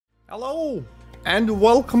Hello and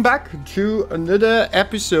welcome back to another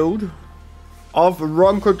episode of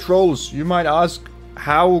wrong controls. You might ask,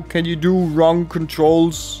 how can you do wrong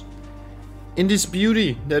controls in this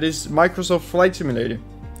beauty that is Microsoft Flight Simulator?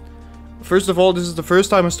 First of all, this is the first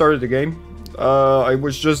time I started the game. I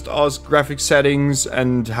was just asked graphic settings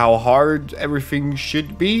and how hard everything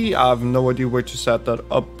should be. I have no idea where to set that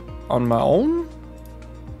up on my own.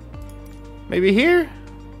 Maybe here?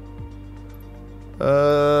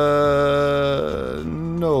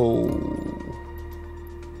 No.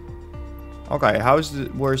 Okay,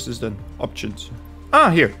 where's this then? Options.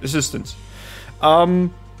 Ah, here, assistance.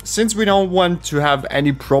 Since we don't want to have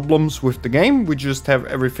any problems with the game, we just have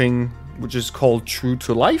everything which is called true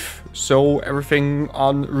to life. So everything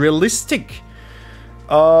on realistic.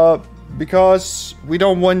 Because we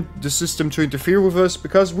don't want the system to interfere with us,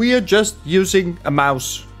 because we are just using a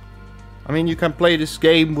mouse. I mean, you can play this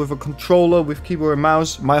game with a controller, with keyboard and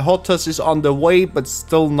mouse. My HOTAS is on the way, but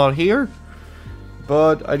still not here.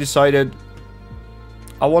 But I decided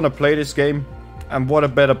I want to play this game. And what a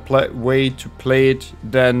better way to play it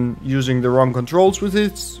than using the wrong controls with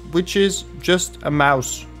it, which is just a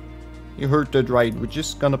mouse. You heard that right. We're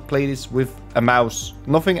just gonna play this with a mouse.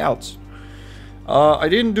 Nothing else. I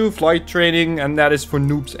didn't do flight training, and that is for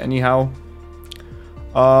noobs anyhow.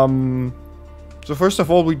 So first of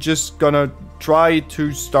all, we're just gonna try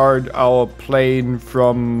to start our plane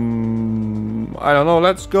from... I don't know,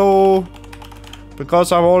 let's go...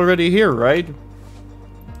 Because I'm already here, right?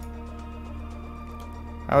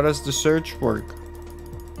 How does the search work?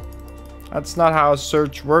 That's not how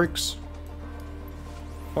search works.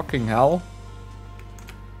 Fucking hell.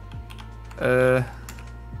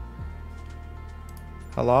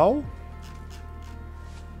 Hello?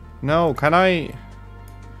 No, can I...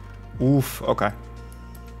 Oof, okay.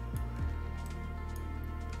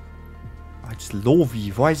 It's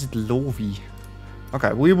Lovi. Why is it Lovi?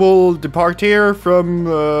 Okay, we will depart here from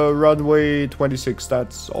runway 26.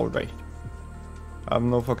 That's alright. I have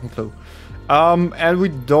no fucking clue. And we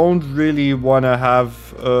don't really want to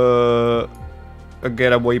have a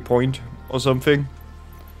getaway point or something.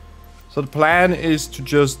 So the plan is to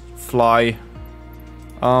just fly.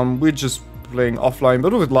 We're just playing offline,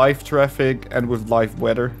 but with live traffic and with live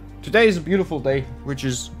weather. Today is a beautiful day, which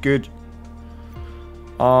is good.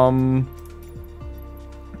 I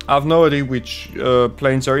have no idea which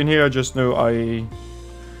planes are in here. I just know I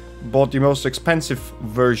bought the most expensive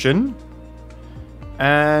version.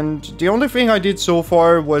 And the only thing I did so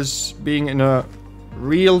far was being in a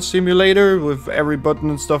real simulator with every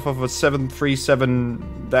button and stuff of a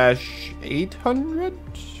 737-800?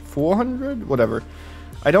 400? Whatever.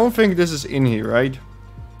 I don't think this is in here, right?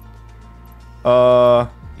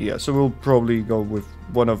 Yeah, so we'll probably go with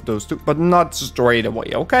one of those two, but not straight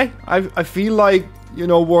away, okay? I feel like, you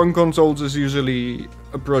know, Wrong Consoles is usually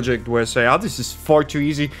a project where I say, oh, this is far too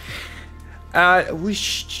easy. We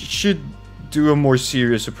should do a more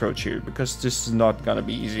serious approach here, because this is not gonna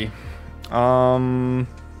be easy. I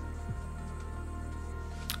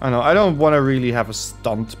know, I don't want to really have a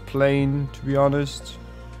stunt plane, to be honest,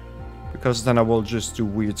 because then I will just do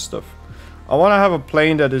weird stuff. I want to have a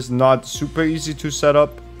plane that is not super easy to set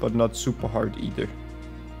up, but not super hard either.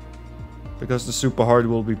 Because the super hard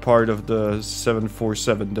will be part of the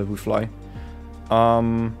 747 that we fly.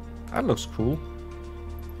 That looks cool.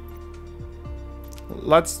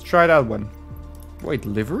 Let's try that one. Wait,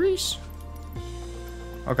 liveries?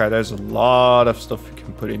 Okay, there's a lot of stuff you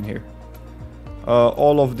can put in here.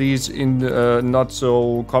 All of these in not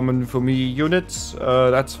so common for me units.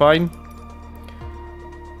 That's fine.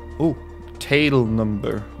 Oh, tail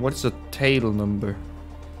number. What is a tail number?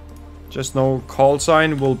 Just know call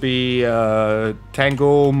sign will be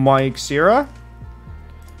Tango Mike Sierra.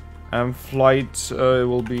 And flight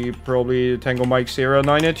will be probably Tango Mike Sierra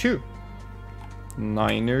 902.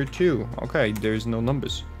 902. Okay, there's no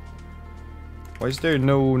numbers. Why is there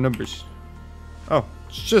no numbers? Oh,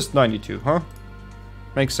 it's just 92, huh?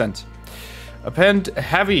 Makes sense. Append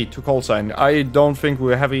heavy to call sign. I don't think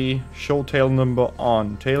we're heavy. Show tail number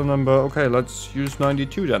on. Tail number, okay, let's use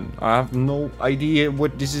 92 then. I have no idea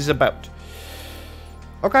what this is about.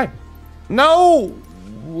 Okay. No!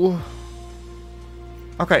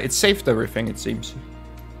 Okay, it saved everything, it seems.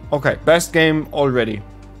 Okay, best game already.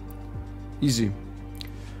 Easy.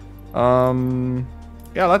 Yeah,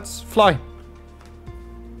 let's fly.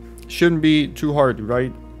 Shouldn't be too hard,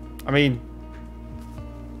 right? I mean...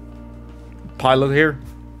 Pilot here.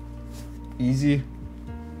 Easy.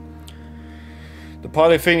 The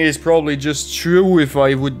pilot thing is probably just true if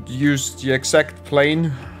I would use the exact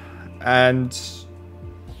plane. And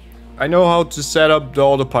I know how to set up the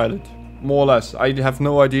autopilot. more or less. I have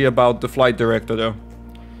no idea about the flight director though.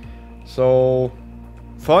 So,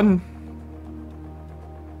 fun,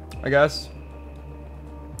 I guess.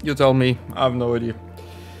 You tell me, I have no idea.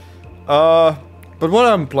 But what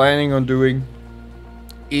I'm planning on doing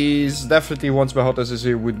is definitely once my HOTAS is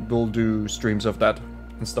here, we'll do streams of that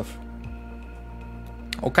and stuff.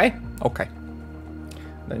 Okay? Okay.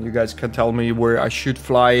 Then you guys can tell me where I should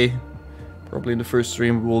fly. Probably in the first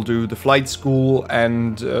stream we'll do the flight school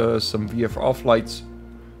and some VFR flights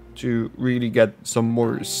to really get some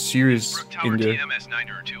more serious in there. TMS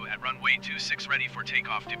 902 at runway 26 ready for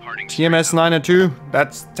takeoff departing. TMS 902,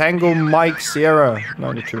 that's Tango Mike Sierra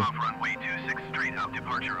 902.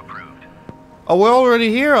 Oh, we're already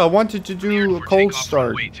here. I wanted to do a cold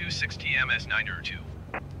start.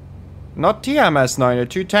 Not TMS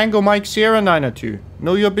 902, Tango Mike Sierra 902.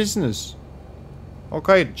 Know your business.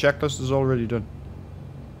 Okay, the checklist is already done.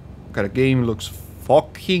 Okay, the game looks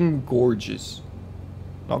fucking gorgeous.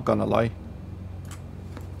 Not gonna lie.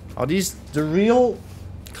 Are these the real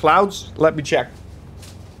clouds? Let me check.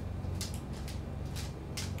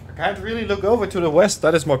 I can't really look over to the west,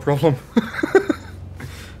 that is my problem.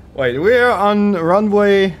 Wait, we're on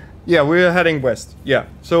runway... Yeah, we're heading west. Yeah,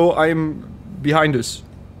 so I'm behind us.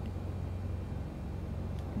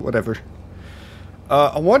 Whatever.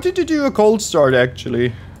 I wanted to do a cold start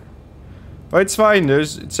actually. But it's fine,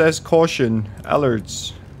 it says caution,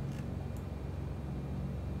 alerts.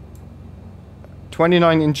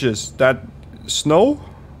 29 inches. That snow?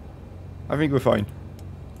 I think we're fine.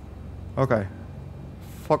 Okay.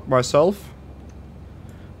 Fuck myself.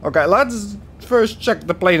 Okay, let's first check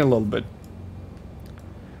the plane a little bit.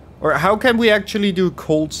 Or how can we actually do a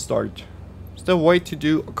cold start? Is there a way to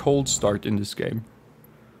do a cold start in this game?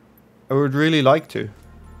 I would really like to.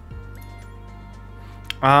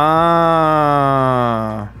 Ah.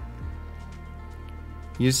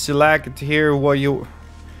 You select here what you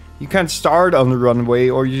can start on the runway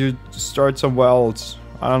or you start somewhere else.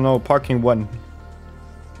 I don't know, parking 1.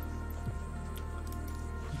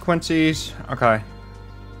 Frequencies, okay.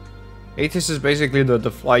 HOTAS is basically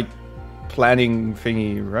the flight planning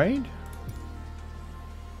thingy, right?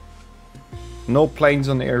 No planes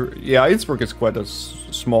on the air. Yeah, Innsbruck is quite a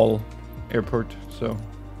small airport, so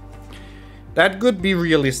that could be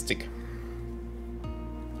realistic.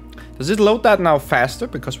 Does it load that now faster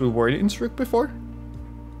because we were in Innsbruck before?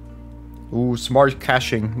 Ooh, smart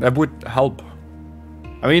caching. That would help.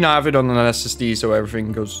 I mean, I have it on an SSD, so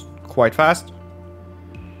everything goes quite fast.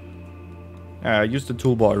 Use the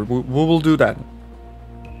toolbar. We will do that.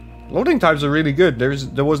 Loading times are really good.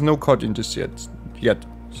 There was no cut in this yet.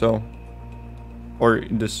 So, or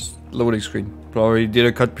in this loading screen. Probably did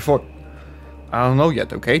a cut before. I don't know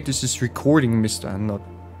yet. Okay, this is recording, mister, and not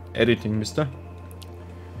editing, mister.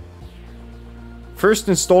 First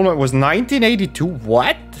installment was 1982.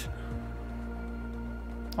 What?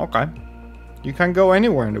 Okay. You can go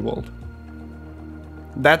anywhere in the world.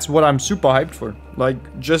 That's what I'm super hyped for.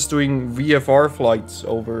 Like, just doing VFR flights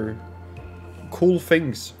over cool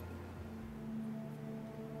things.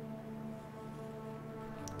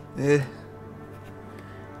 It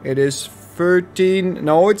is 13...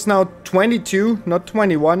 No, it's now 22, not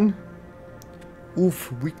 21.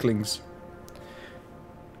 Oof, weaklings.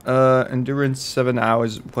 Endurance 7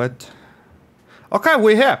 hours. What? Okay,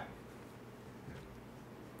 we're here.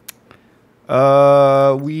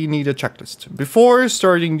 We need a checklist. Before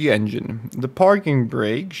starting the engine, the parking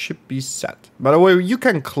brake should be set. By the way, you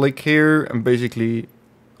can click here and basically...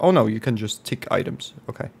 Oh no, you can just tick items.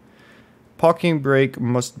 Okay. Parking brake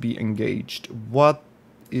must be engaged. What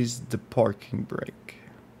is the parking brake?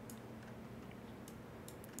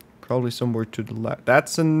 Probably somewhere to the left.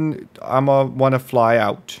 That's an... I wanna fly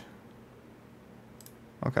out.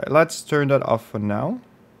 Okay, let's turn that off for now.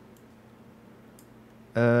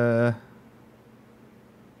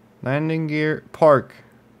 Landing gear park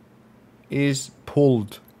is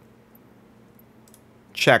pulled.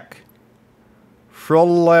 Check.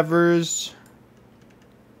 Throttle levers.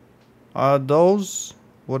 Are those?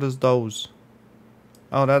 What is those?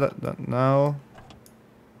 Oh, that no.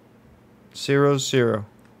 0, 0.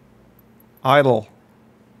 Idle.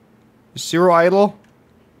 Is 0 idle?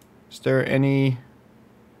 Is there any?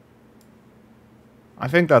 I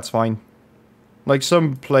think that's fine. Like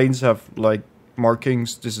some planes have like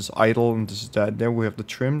markings. This is idle and this is that. There we have the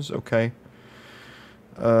trims. Okay.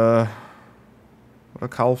 What are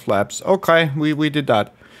cowl flaps? Okay, we did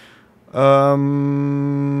that.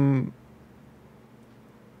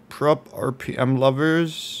 Prop RPM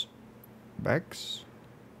levers. Backs.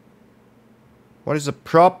 What is a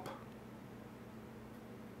prop?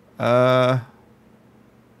 Oh,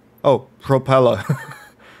 propeller.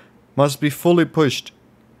 Must be fully pushed.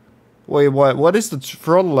 Wait, what? What is the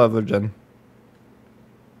throttle lever then?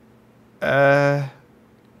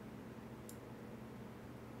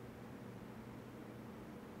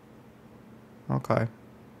 Okay.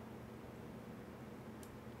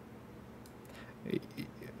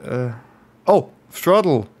 Oh,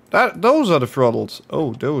 throttle. Those are the throttles.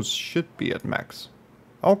 Oh, those should be at max.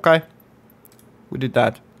 Okay. We did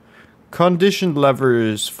that. Condition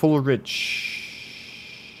levers, full rich.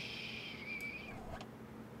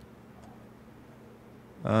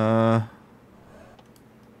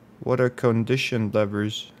 What are condition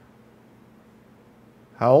levers?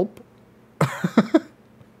 Help?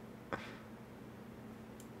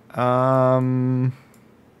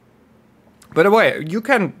 By the way, you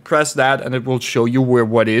can press that and it will show you where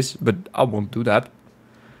what is, but I won't do that.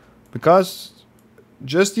 Because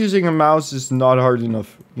just using a mouse is not hard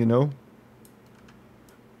enough, you know?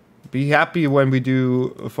 Be happy when we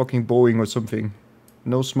do a fucking Boeing or something.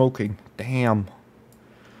 No smoking. Damn.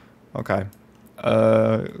 Okay.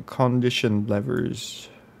 Condition levers.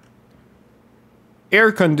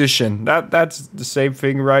 Air condition. That's the same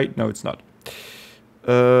thing, right? No, it's not.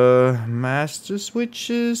 Master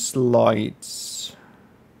switches, lights.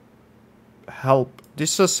 Help.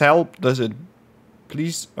 This says help, does it?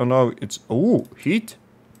 Please. Oh no, it's heat.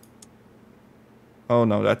 Oh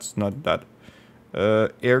no, that's not that.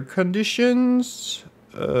 Air conditions.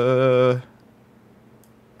 I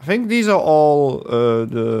think these are all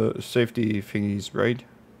the safety thingies, right?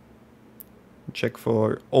 Check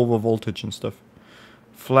for over voltage and stuff.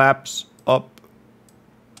 Flaps up.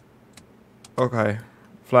 Okay.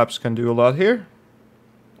 Flaps can do a lot here.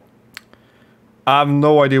 I have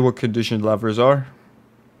no idea what condition levers are.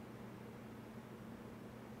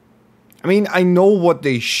 I mean, I know what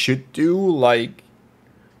they should do, like,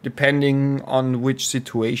 depending on which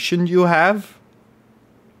situation you have.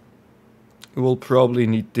 You will probably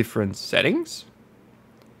need different settings.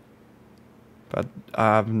 But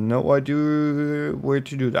I have no idea where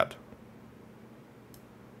to do that.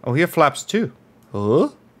 Oh, here flaps too.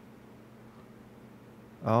 Huh?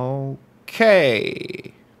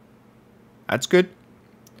 Okay. That's good.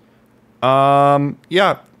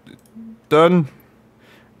 Yeah. Done.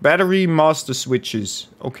 Battery master switches.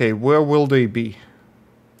 Okay, where will they be?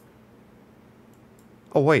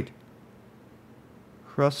 Oh, wait.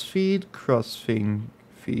 Crossfeed,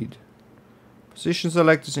 feed. Position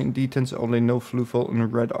selectors in D10s only, no flue fault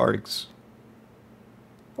and red arcs.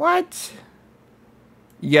 What?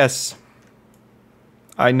 Yes.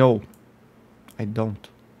 I know. I don't.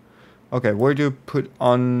 Okay, where do you put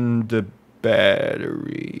on the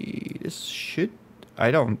battery? This should...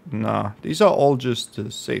 I don't... Nah. These are all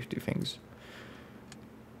just safety things.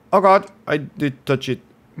 Oh god, I did touch it.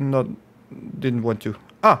 Didn't want to.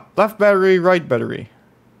 Ah, left battery, right battery.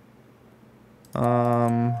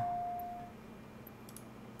 Oh,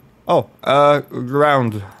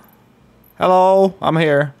 ground. Hello, I'm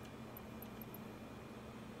here.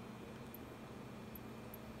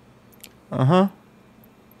 Uh-huh.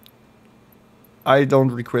 I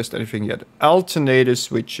don't request anything yet. Alternator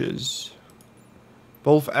switches.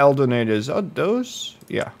 Both alternators. Are those?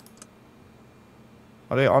 Yeah.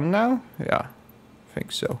 Are they on now? Yeah. I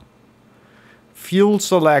think so. Fuel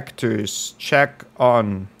selectors. Check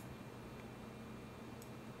on.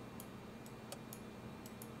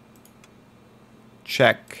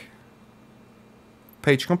 Check.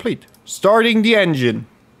 Page complete. Starting the engine.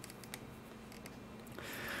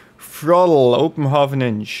 Throttle. Open half an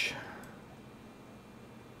inch.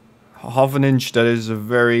 Half an inch, that is a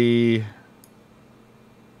very...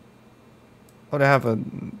 Oh, they have a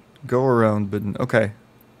go around button. Okay.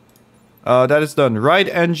 That is done. Right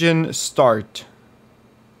engine, start.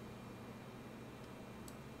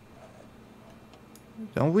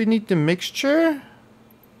 Don't we need the mixture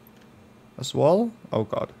as well? Oh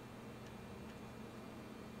god.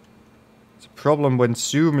 It's a problem when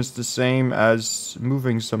zoom is the same as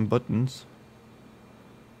moving some buttons.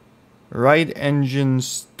 Right engine,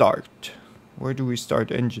 start. Where do we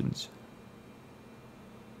start engines?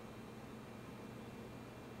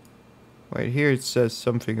 Wait, here it says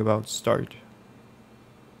something about start.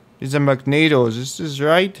 These are magnetos, is this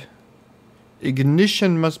right?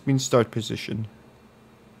 Ignition must be in start position.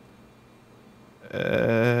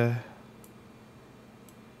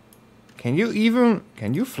 Can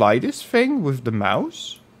you fly this thing with the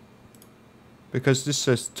mouse? Because this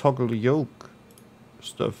says toggle yoke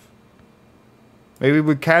stuff. Maybe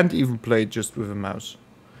we can't even play it just with a mouse.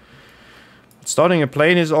 Starting a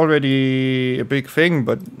plane is already a big thing,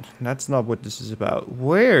 but that's not what this is about.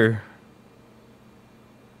 Where?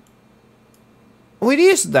 Oh, it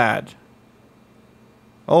is that.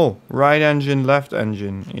 Oh, right engine, left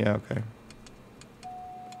engine. Yeah, okay.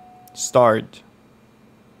 Start.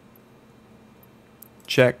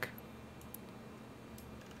 Check.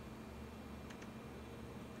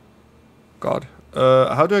 God.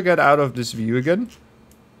 How do I get out of this view again?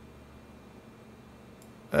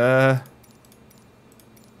 Oh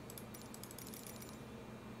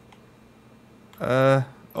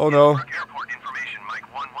no. Airport information,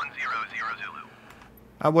 Mike 1100 Zulu.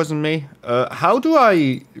 That wasn't me. How do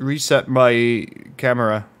I reset my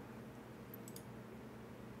camera?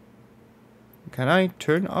 Can I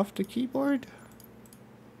turn off the keyboard?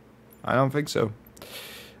 I don't think so.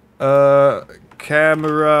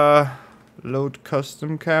 Camera. Load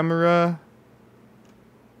custom camera.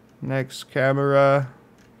 Next camera.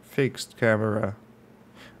 Fixed camera.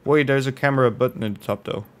 Wait, there's a camera button in the top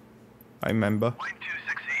though. I remember.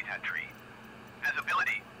 9268 hat tree.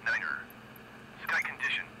 Visibility, niner. Sky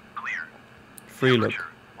condition, clear. Free look.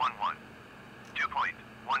 11.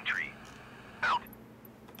 2.1 tree. Out.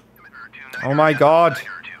 Oh my god.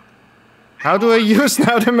 How do I use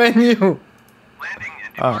now the menu? Landing and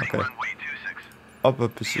Ah, departing okay. runway 26. Upper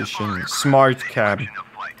position. Smart cam.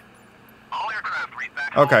 All aircraft read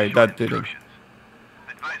back Okay, all that did it. instructions.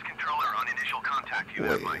 Advise controller on initial contact you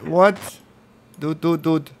have, Mike. What?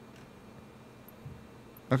 Dude.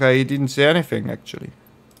 Okay, he didn't say anything actually.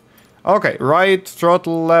 Okay, right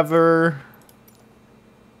throttle lever.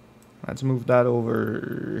 Let's move that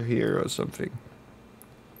over here or something.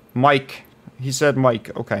 Mike. He said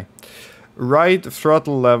Mike. Okay. Right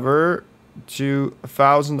throttle lever to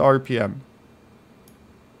 1000 RPM.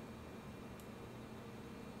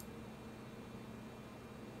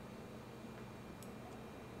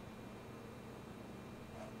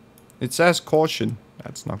 It says caution.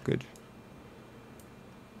 That's not good.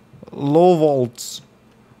 Low volts.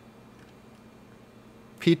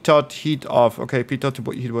 Pitot heat off. Okay,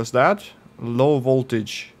 pitot heat was that. Low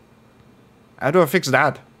voltage. How do I fix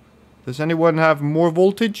that? Does anyone have more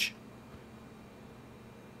voltage?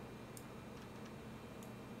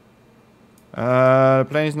 The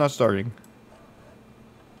plane is not starting.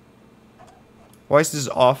 Why is this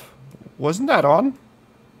off? Wasn't that on?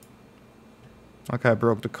 Okay, I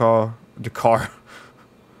broke the car.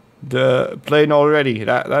 The plane already.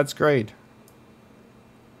 That's great.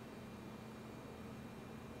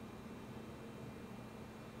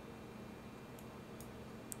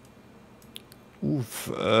 Oof.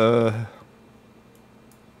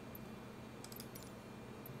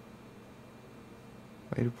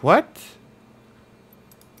 Wait, what?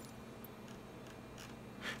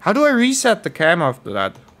 How do I reset the cam after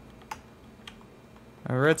that?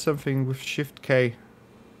 I read something with Shift K.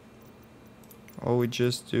 Or we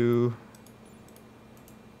just do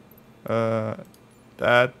that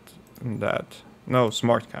and that. No,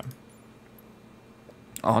 smart cam.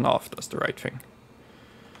 On off, that's the right thing.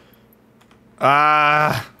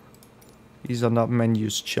 Ah, these are not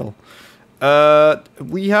menus, chill.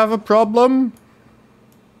 We have a problem.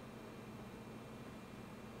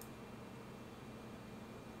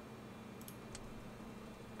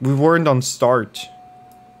 We weren't on start.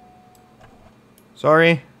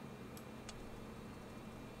 Sorry.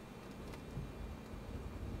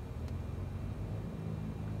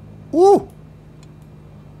 Ooh!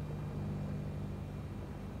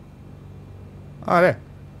 Oh, there.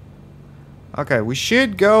 Okay, we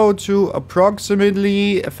should go to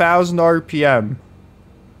approximately 1000 RPM.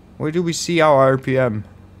 Where do we see our RPM?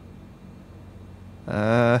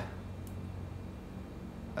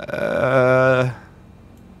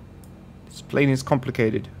 This plane is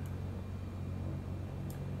complicated.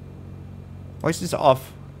 Why is this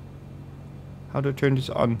off? How do I turn this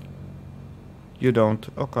on? You don't.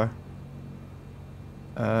 Okay.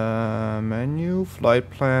 Menu,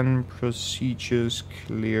 flight plan, procedures,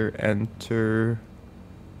 clear, enter.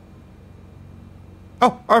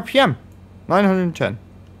 Oh, RPM 910.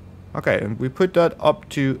 Okay, and we put that up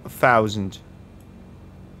to 1000.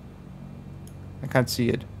 I can't see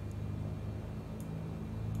it.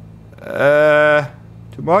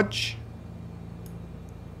 Too much?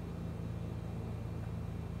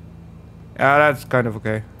 Yeah, that's kind of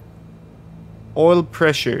okay. Oil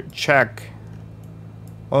pressure, check.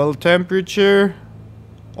 Oil temperature.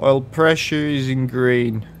 Oil pressure is in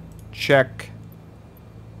green. Check.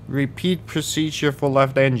 Repeat procedure for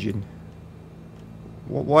left engine.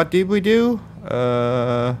 What did we do? Put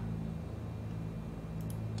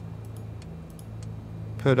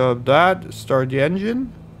up that. Start the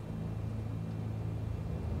engine.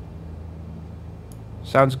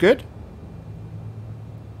 Sounds good.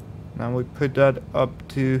 Now we put that up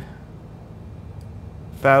to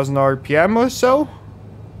 1000 RPM or so.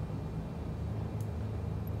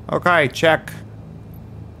 Okay, check.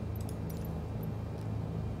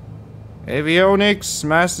 Avionics,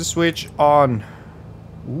 master switch on.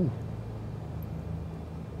 Ooh.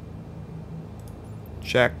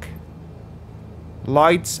 Check.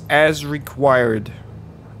 Lights as required.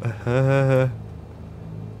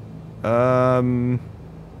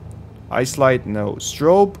 Ice light, no.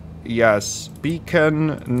 Strobe, yes.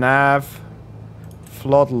 Beacon, nav,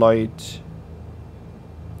 floodlight.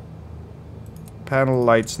 Panel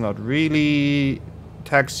lights, not really.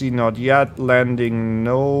 Taxi, not yet. Landing,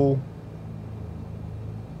 no.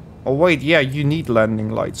 Oh wait, yeah, you need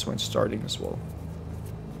landing lights when starting as well.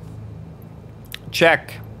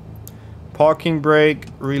 Check. Parking brake,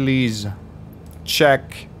 release.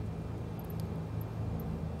 Check.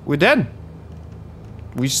 We're done.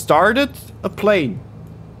 We started a plane.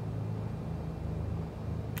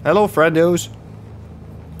 Hello, friendos.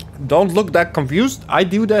 Don't look that confused. I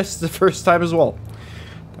do this the first time as well.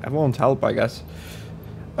 That won't help, I guess.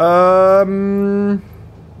 If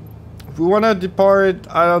we want to depart,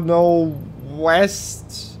 I don't know,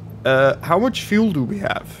 west. How much fuel do we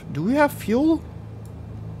have? Do we have fuel?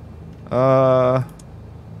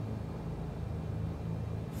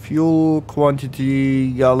 Fuel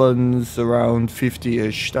quantity, gallons, around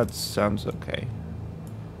 50-ish. That sounds okay.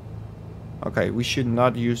 Okay, we should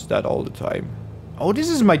not use that all the time. Oh, this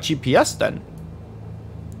is my GPS then.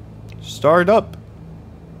 Start up.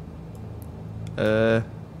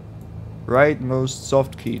 Rightmost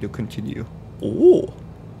soft key to continue. Oh.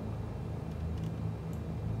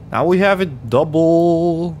 Now we have it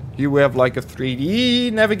double. Here we have like a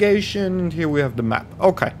 3D navigation. Here we have the map.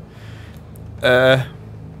 Okay.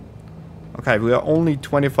 Okay, we are only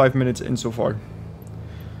 25 minutes in so far.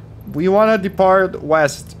 We want to depart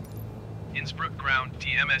west. Innsbruck ground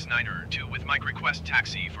TMS 9er 2 with mic request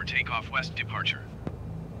taxi for takeoff west departure.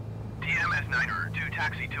 TMS 9er 2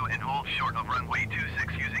 taxi to and hold short of runway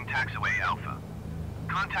 26 using taxiway Alpha.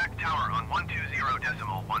 Contact tower on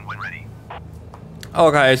 120.1 when ready.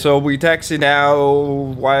 Okay, so we taxi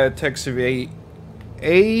now via taxiway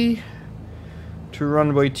A to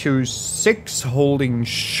runway 26 holding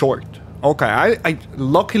short. Okay, I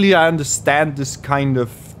luckily I understand this kind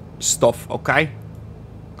of stuff, okay?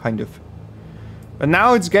 Kind of. But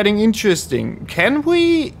now it's getting interesting. Can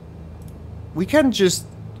we can just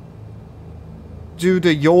do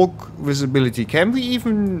the yoke visibility. Can we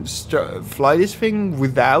even fly this thing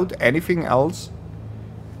without anything else?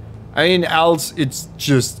 I mean, else it's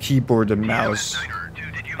just keyboard and mouse.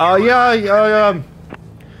 Yeah.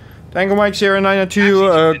 Tango Mike Sierra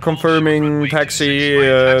 902, confirming taxi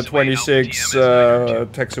 26,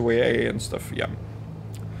 taxiway A and stuff, yeah.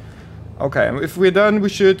 Okay, if we're done, we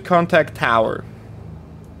should contact tower.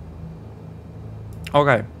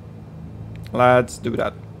 Okay. Let's do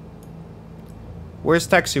that. Where's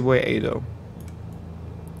taxiway A though?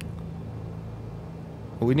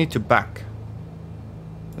 We need to back.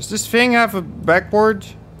 Does this thing have a backboard?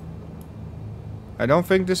 I don't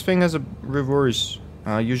think this thing has a reverse.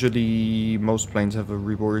 Usually most planes have a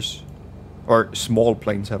reverse. Or small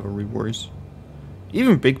planes have a reverse.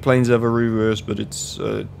 Even big planes have a reverse, but it's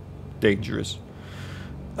dangerous.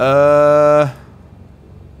 Okay,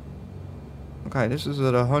 this is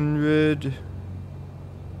at 100.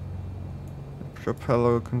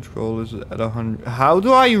 Propeller control is at 100. How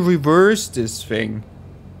do I reverse this thing?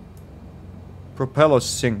 Propeller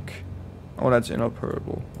sync. Oh, that's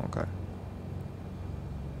inoperable. Okay.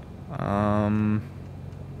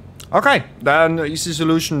 Okay, then easy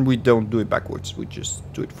solution. We don't do it backwards. We just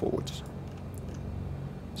do it forwards.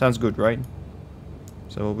 Sounds good, right?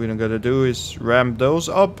 So what we're gonna do is ramp those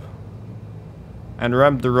up and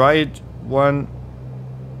ramp the right one.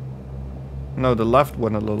 No, the left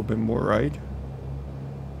one a little bit more, right?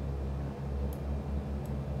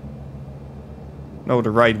 No,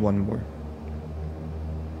 the right one more.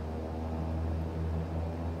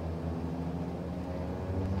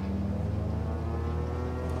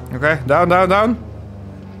 Okay, down, down, down.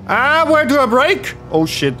 Ah, where do I brake? Oh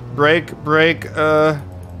shit, brake,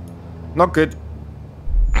 not good.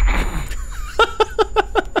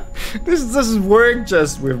 This doesn't work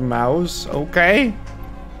just with mouse, okay?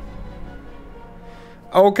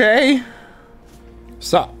 Okay.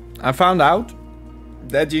 So, I found out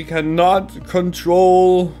that you cannot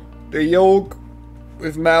control the yoke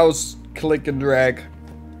with mouse click and drag,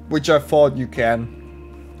 which I thought you can.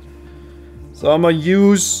 So I'm gonna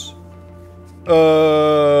use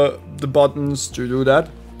the buttons to do that,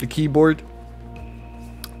 the keyboard.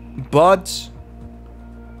 But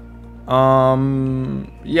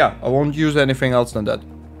yeah, I won't use anything else than that.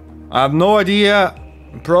 I have no idea.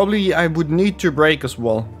 Probably I would need to brake as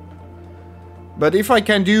well, But if I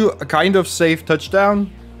can do a kind of safe touchdown,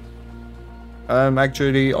 I'm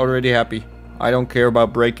actually already happy. I don't care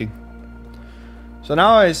about braking. So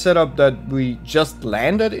now I set up that we just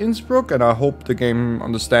land at Innsbruck, and I hope the game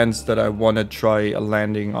understands that I want to try a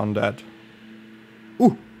landing on that.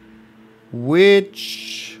 Ooh!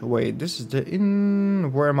 Which... Wait, this is the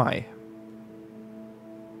in... Where am I?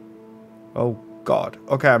 Oh god.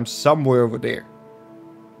 Okay, I'm somewhere over there.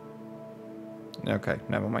 Okay,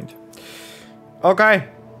 never mind. Okay.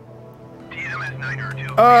 TMS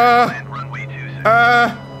 902, land runway 26.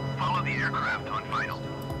 Follow the aircraft on final.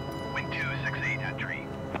 Wind 268 at tree.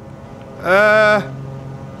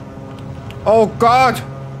 Oh god!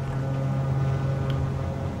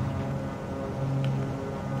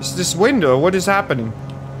 Is this window? What is happening?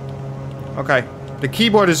 Okay. The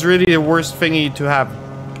keyboard is really the worst thingy to have.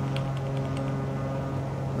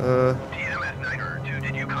 TMS 902,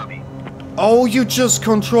 did you copy? Oh, you just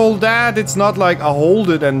control that. It's not like I hold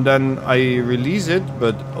it and then I release it,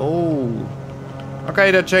 but oh. Okay,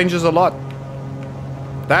 that changes a lot.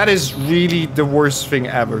 That is really the worst thing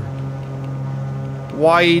ever.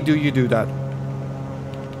 Why do you do that?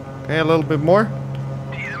 Okay, a little bit more.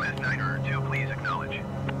 TMS 902, please acknowledge.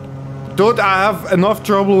 Dude, I have enough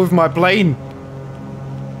trouble with my plane.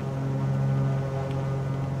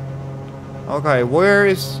 Okay, where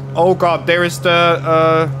is... Oh god, there is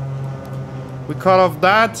the... We cut off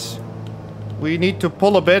that. We need to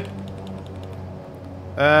pull a bit.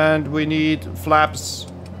 And we need flaps.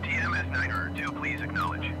 TMS 902, please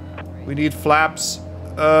acknowledge. We need flaps.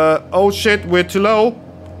 Oh shit, we're too low.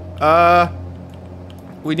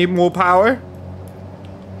 We need more power.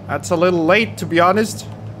 That's a little late, to be honest.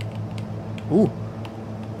 Ooh.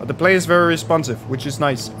 But the plane is very responsive, which is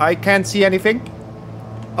nice. I can't see anything.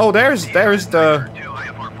 Oh, there's the...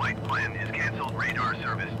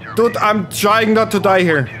 Dude, I'm trying not to die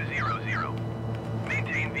here.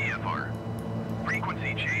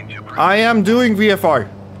 I am doing VFR.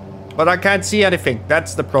 But I can't see anything.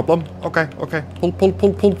 That's the problem. Okay, okay. Pull, pull,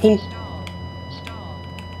 pull, pull, pull.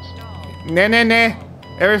 Nah, nah, nah.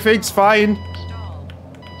 Everything's fine.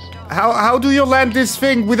 How do you land this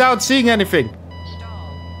thing without seeing anything?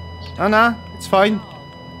 Oh, nah, it's fine.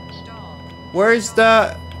 Where is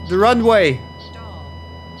the runway?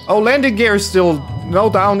 Oh, landing gear is still... No,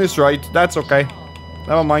 down is right. That's okay.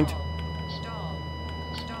 Never mind.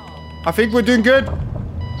 I think we're doing good.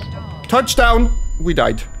 Touchdown. We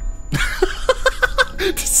died.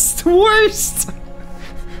 This is the worst.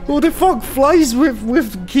 Who the fuck flies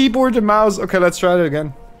with keyboard and mouse? Okay, let's try it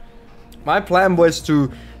again. My plan was to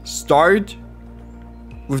start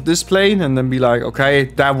with this plane and then be like, okay,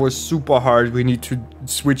 that was super hard. We need to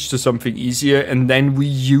switch to something easier. And then we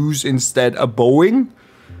use instead a Boeing.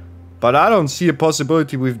 But I don't see a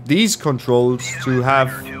possibility with these controls to have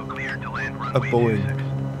a Boeing.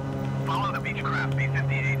 Follow the Beechcraft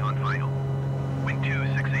B-58 on final. Wind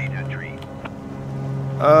 268 at tree.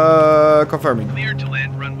 Confirming. Cleared to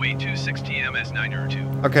land runway 26 TMS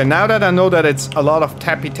 902. Okay, now that I know that it's a lot of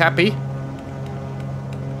tappy,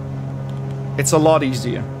 it's a lot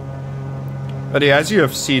easier. But yeah, as you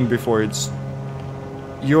have seen before,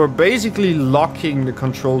 you're basically locking the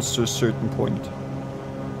controls to a certain point.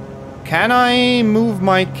 Can I move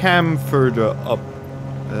my cam further up?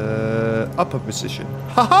 Upper position.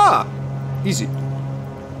 Haha! Easy.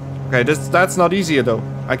 Okay, that's not easier though.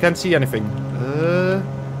 I can't see anything. 500.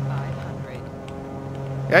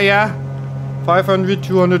 Yeah. 500,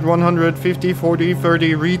 200, 100, 50, 40,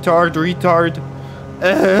 30, retard.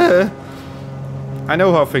 I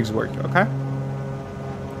know how things work, okay?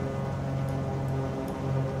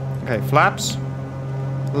 Okay, flaps.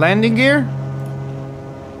 Landing gear.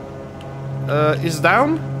 Is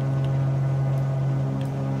down.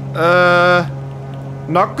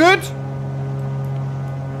 Not good.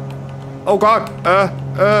 Oh god.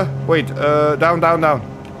 Wait. Down. Down.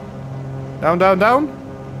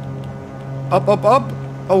 Up.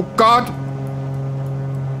 Oh god.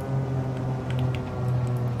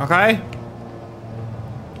 Okay.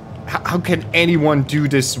 How can anyone do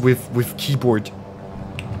this with keyboard?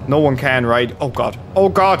 No one can, right? Oh god. Oh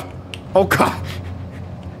god. Oh god.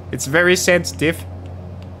 It's very sensitive.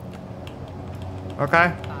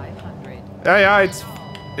 Okay. 500. Yeah,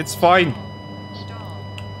 it's fine.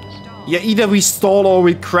 Yeah, either we stall or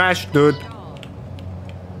we crash, dude.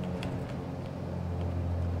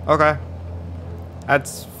 Okay.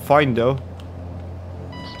 That's fine though.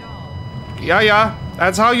 Yeah,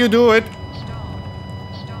 that's how you do it.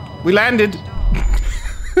 We landed.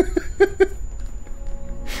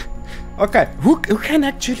 Okay, who can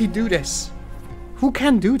actually do this? Who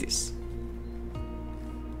can do this?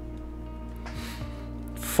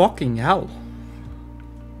 Fucking hell.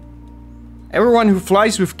 Everyone who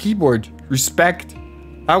flies with keyboard, respect.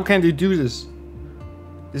 How can they do this?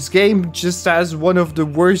 This game just has one of the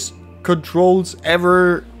worst controls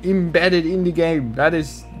ever embedded in the game. That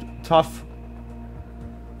is tough.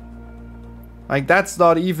 Like, that's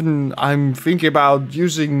not even... I'm thinking about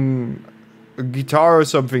using a guitar or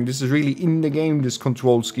something. This is really in the game, this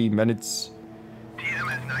control scheme, and it's...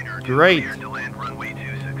 great.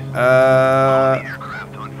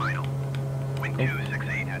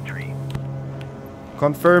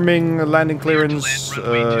 Confirming landing clearance,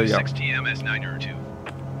 yeah.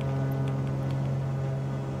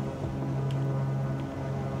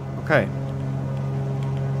 Okay.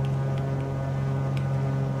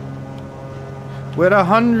 With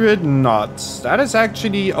 100 knots. That is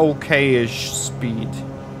actually okay-ish speed.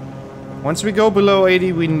 Once we go below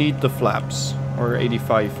 80, we need the flaps. Or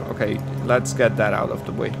 85. Okay, let's get that out of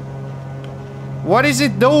the way. What is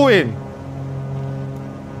it doing?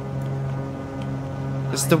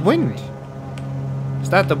 It's the wind. Is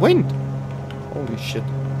that the wind? Holy shit.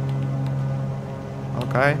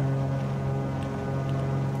 Okay.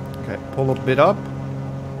 Okay, pull a bit up.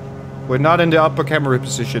 We're not in the upper camera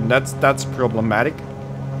position. That's problematic.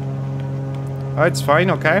 Oh, it's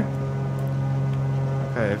fine, okay.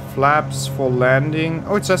 Okay, flaps for landing.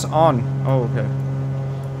 Oh, it says on. Oh, okay.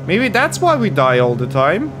 Maybe that's why we die all the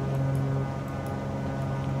time.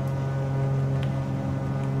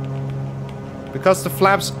 Because the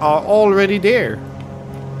flaps are already there.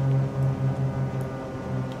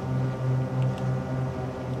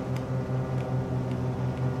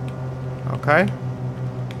 Okay.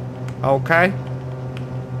 Okay.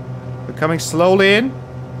 We're coming slowly in.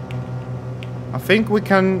 I think we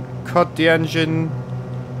can cut the engine.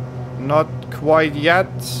 Not quite yet.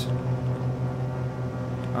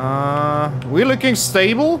 We're looking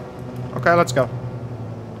stable. Okay, let's go.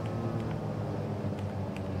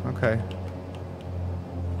 Okay.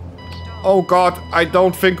 Oh god, I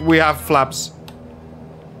don't think we have flaps.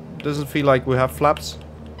 Doesn't feel like we have flaps.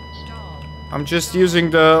 I'm just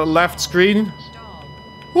using the left screen.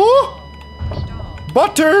 Oh!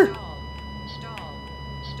 Butter!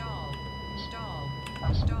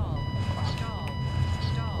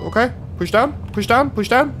 Okay, push down, push down, push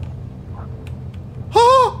down.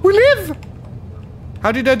 Oh, we live!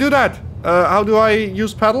 How did I do that? How do I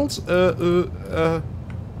use pedals?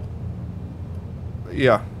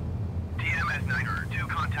 Yeah.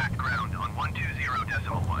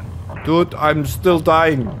 Dude, I'm still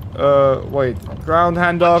dying. Wait. Ground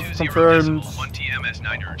handoff confirmed.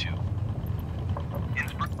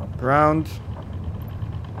 Ground.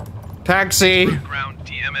 Taxi. Ground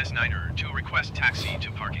TMS 902 request taxi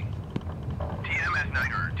to parking. TMS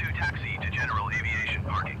 902 taxi to general aviation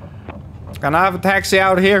parking. Can I have a taxi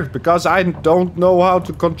out here? Because I don't know how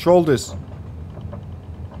to control this.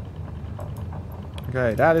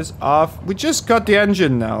 Okay, that is off. We just got the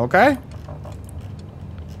engine now, okay?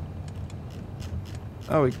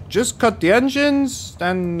 Oh, we just cut the engines,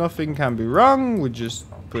 then nothing can be wrong. We just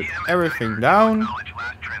put everything down.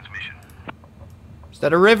 Is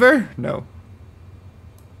that a river? No.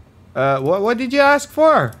 What did you ask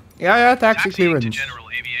for? Yeah, taxi clearance. To general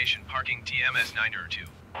aviation parking TMS 902.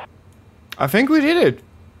 I think we did it.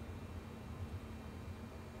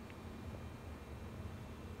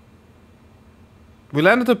 We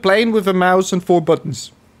landed a plane with a mouse and 4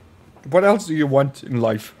 buttons. What else do you want in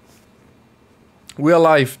life? We're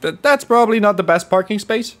alive. That's probably not the best parking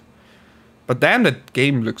space. But damn, that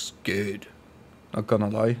game looks good. Not gonna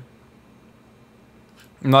lie.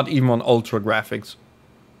 Not even on ultra graphics.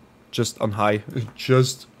 Just on high.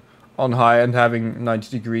 Just on high and having 90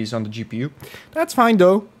 degrees on the GPU. That's fine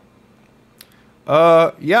though.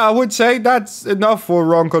 Yeah, I would say that's enough for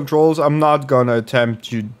wrong controls. I'm not gonna attempt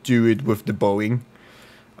to do it with the Boeing.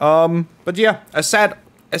 But yeah, as said,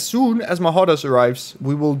 as soon as my HOTAS arrives,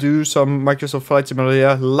 we will do some Microsoft Flight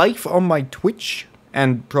Simulator live on my Twitch.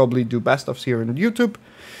 And probably do best ofs here on YouTube.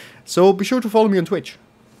 So be sure to follow me on Twitch.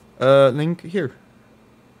 Link here.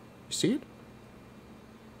 You see it?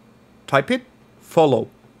 Type it, follow,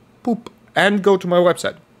 poop, and go to my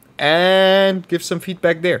website. And give some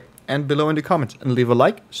feedback there. And below in the comments. And leave a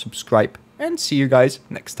like, subscribe, and see you guys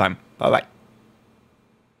next time. Bye bye.